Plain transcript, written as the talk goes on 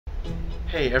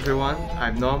Hey everyone,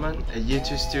 I'm Norman, a Year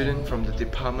 2 student from the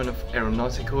Department of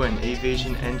Aeronautical and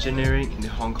Aviation Engineering in the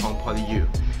Hong Kong Poly U.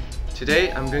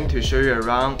 Today I'm going to show you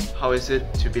around how is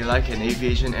it to be like an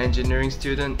aviation engineering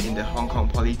student in the Hong Kong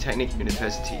Polytechnic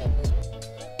University.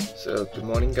 So good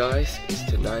morning guys, it's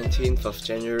the 19th of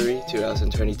January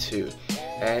 2022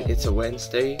 and it's a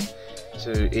Wednesday,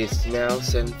 so it's now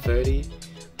 7:30.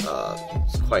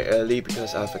 It's quite early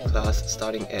because I have a class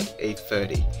starting at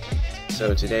 8:30.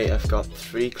 So today I've got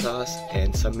 3 classes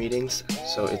and some meetings,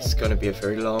 so it's gonna be a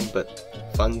very long but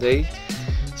fun day.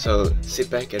 So sit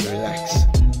back and relax.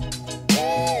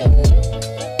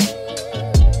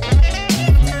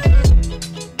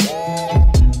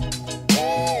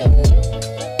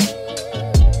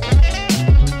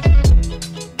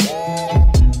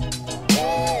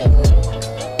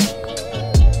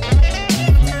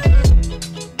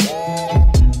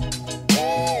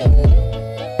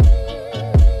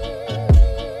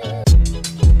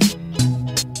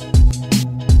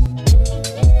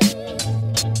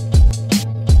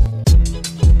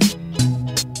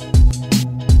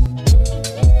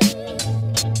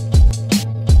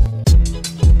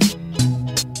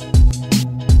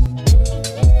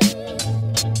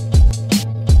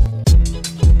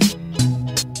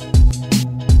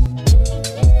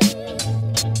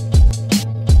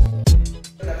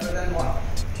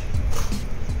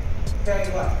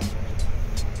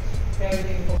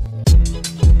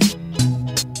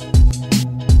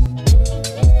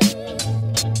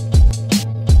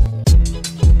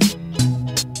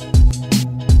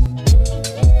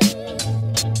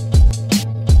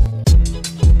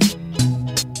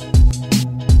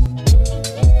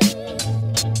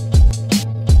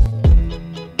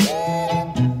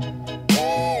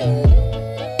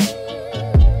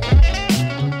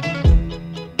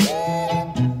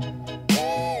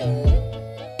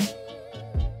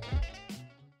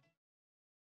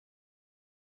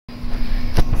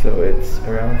 So it's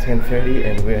around 10:30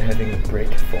 and we're having a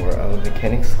break for our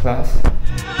mechanics class.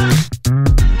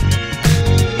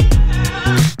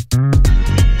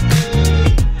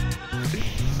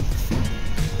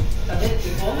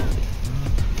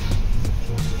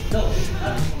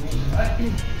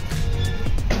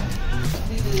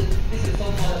 This is so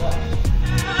far away.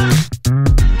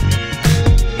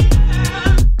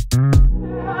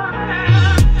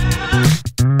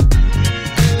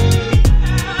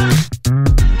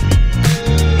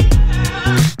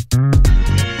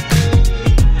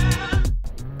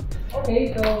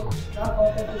 Okay, so now for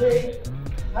today,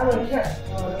 I will check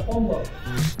the homework.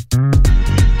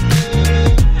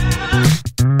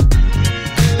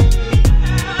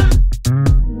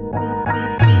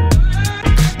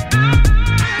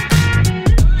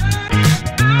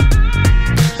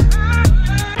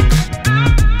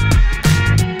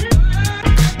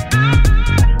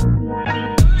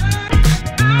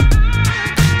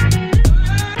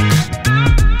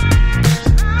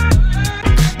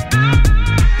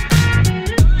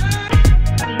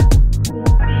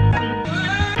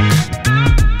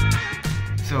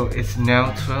 So it's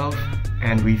now 12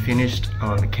 and we finished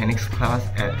our mechanics class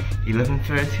at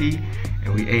 11:30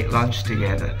 and we ate lunch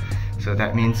together. So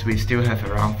that means we still have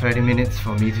around 30 minutes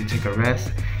for me to take a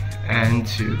rest and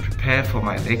to prepare for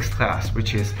my next class,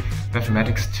 which is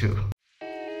Mathematics 2.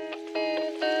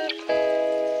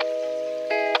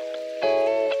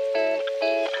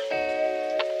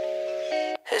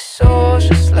 His soul's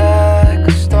just like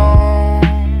a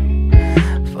stone,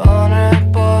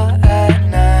 vulnerable at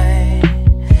night.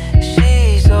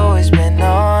 She's always been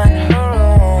on her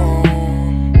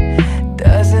own,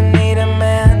 doesn't need a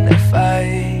man to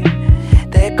fight.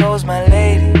 There goes my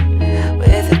lady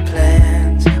with her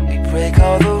plans. We break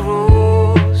all the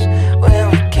rules when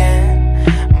we can.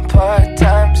 I'm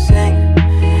part-time singer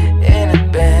in a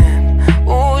band.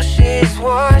 Ooh, she's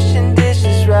washing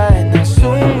dishes right now.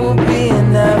 Soon we'll be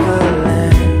in Neverland.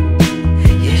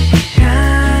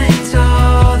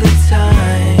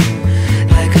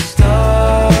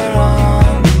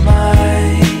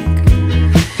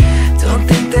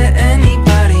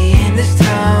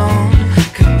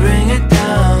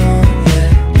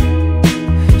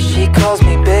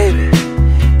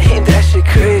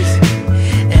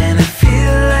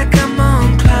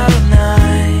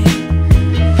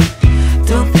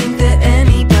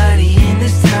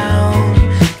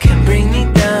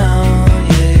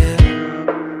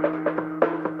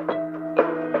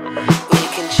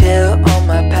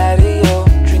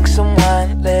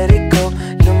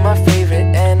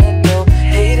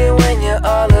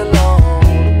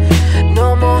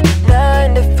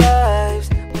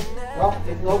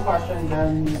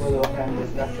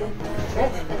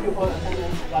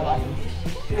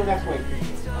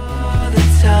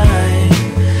 time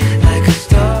like a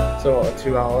star. So a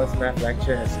 2 hours math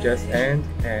lecture has just ended,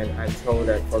 and I'm told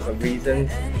that for some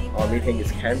reasons our meeting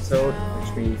is cancelled,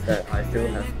 which means that I still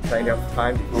have plenty of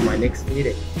time before my next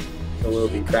meeting. So we'll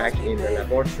be back in the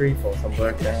laboratory for some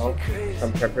work now,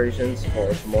 some preparations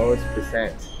for tomorrow's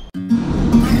present.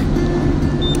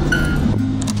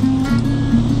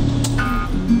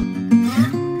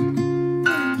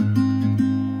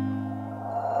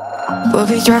 We'll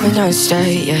be driving down the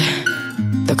state, yeah.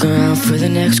 Look around for the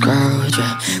next crowd,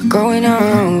 yeah. Going our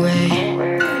own way,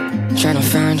 trying to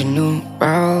find a new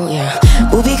route, yeah.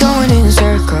 We'll be going in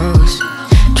circles,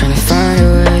 trying to find a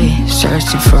way,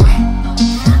 searching for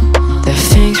the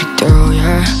things we do,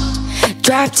 yeah.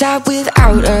 Drop top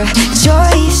without a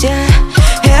choice, yeah.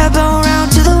 Hair blown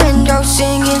round to the window,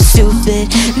 singing stupid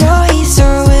noise,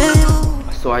 or will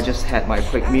you? So I just had my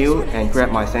quick meal and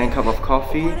grabbed my second cup of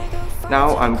coffee.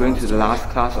 Now I'm going to the last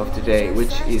class of today,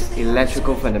 which is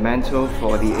Electrical Fundamental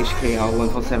for the HKR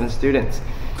 147 students.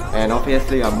 And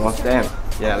obviously I'm one of them.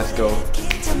 Yeah, let's go.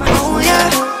 Oh yeah,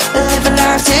 live a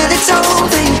life till it's over.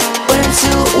 But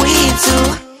until we do,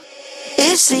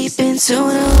 it's sleeping too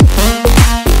long.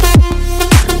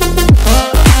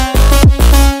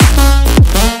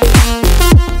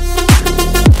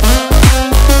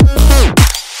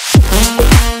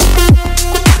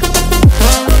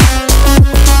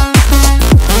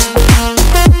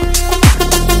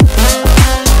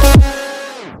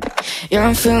 Yeah,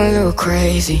 I'm feeling a little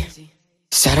crazy.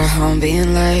 Sat at home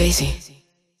being lazy.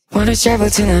 Wanna travel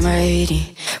till I'm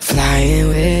 80, flying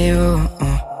with you.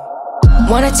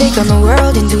 Wanna take on the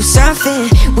world and do something.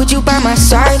 Would you by my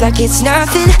side like it's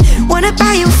nothing? Wanna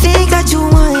buy you things that you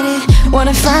wanted.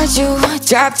 Wanna find you,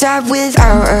 drop top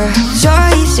without a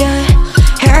choice, yeah.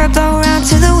 Hair blow round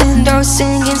to the window,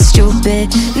 singing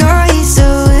stupid noise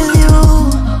with you.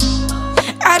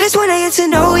 I just wanna get to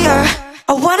know ya.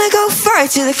 I wanna go far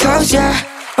to the coast, yeah.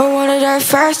 I wanna dive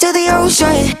first to the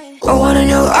ocean. I wanna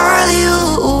know all of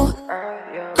you.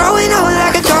 Growing up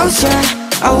like a ghost, yeah.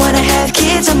 I wanna have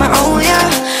kids of my own,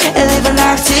 yeah. And live a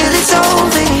life till it's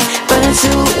over. But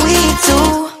until we do,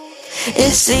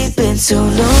 it's sleeping too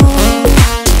long.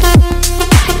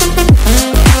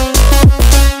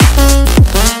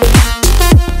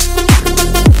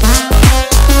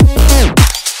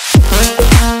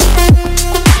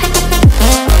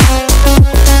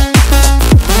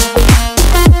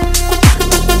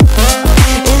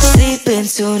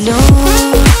 Too long.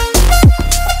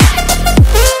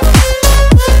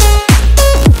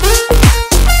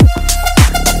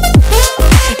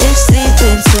 It's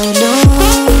sleeping too long.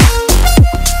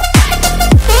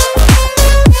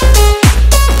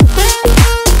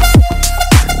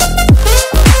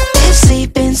 It's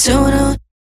sleeping too long.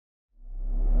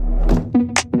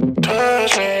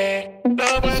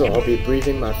 So I'll be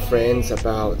briefing my friends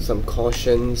about some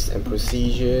cautions and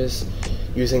procedures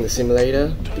using the simulator,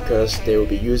 because they will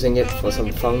be using it for some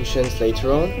functions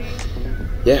later on.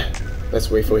 Yeah,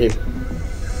 let's wait for him.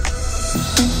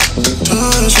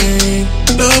 Touch me,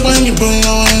 love when you put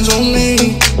your hands on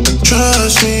me.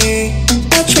 Trust me,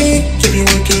 watch me, give you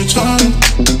a good time.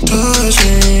 Touch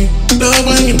me, love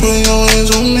when you put your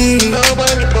hands on me. Love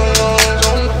when you put your hands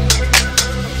on me.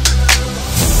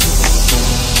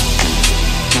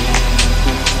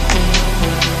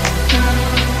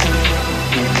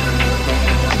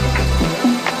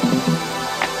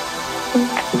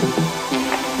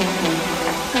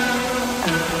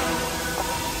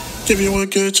 Give you a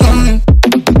good time.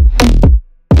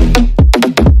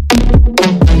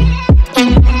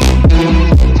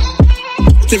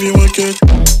 Give you a good.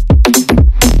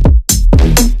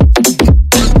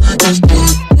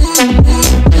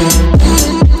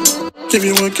 Give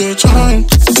you a good time.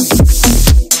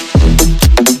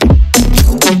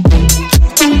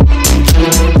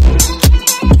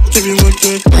 Give you a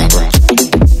good.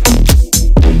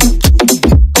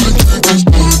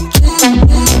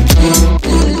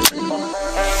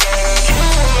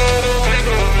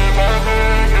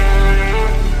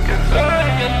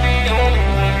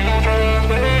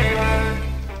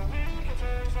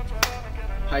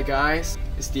 Hi guys,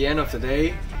 it's the end of the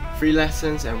day. 3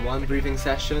 lessons and 1 briefing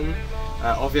session.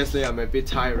 Obviously I'm a bit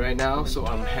tired right now, so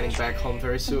I'm heading back home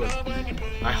very soon.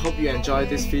 I hope you enjoyed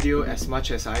this video as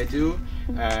much as I do,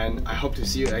 and I hope to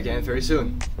see you again very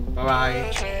soon. Bye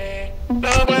bye.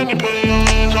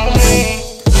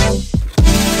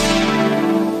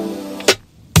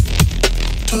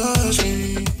 Touch me.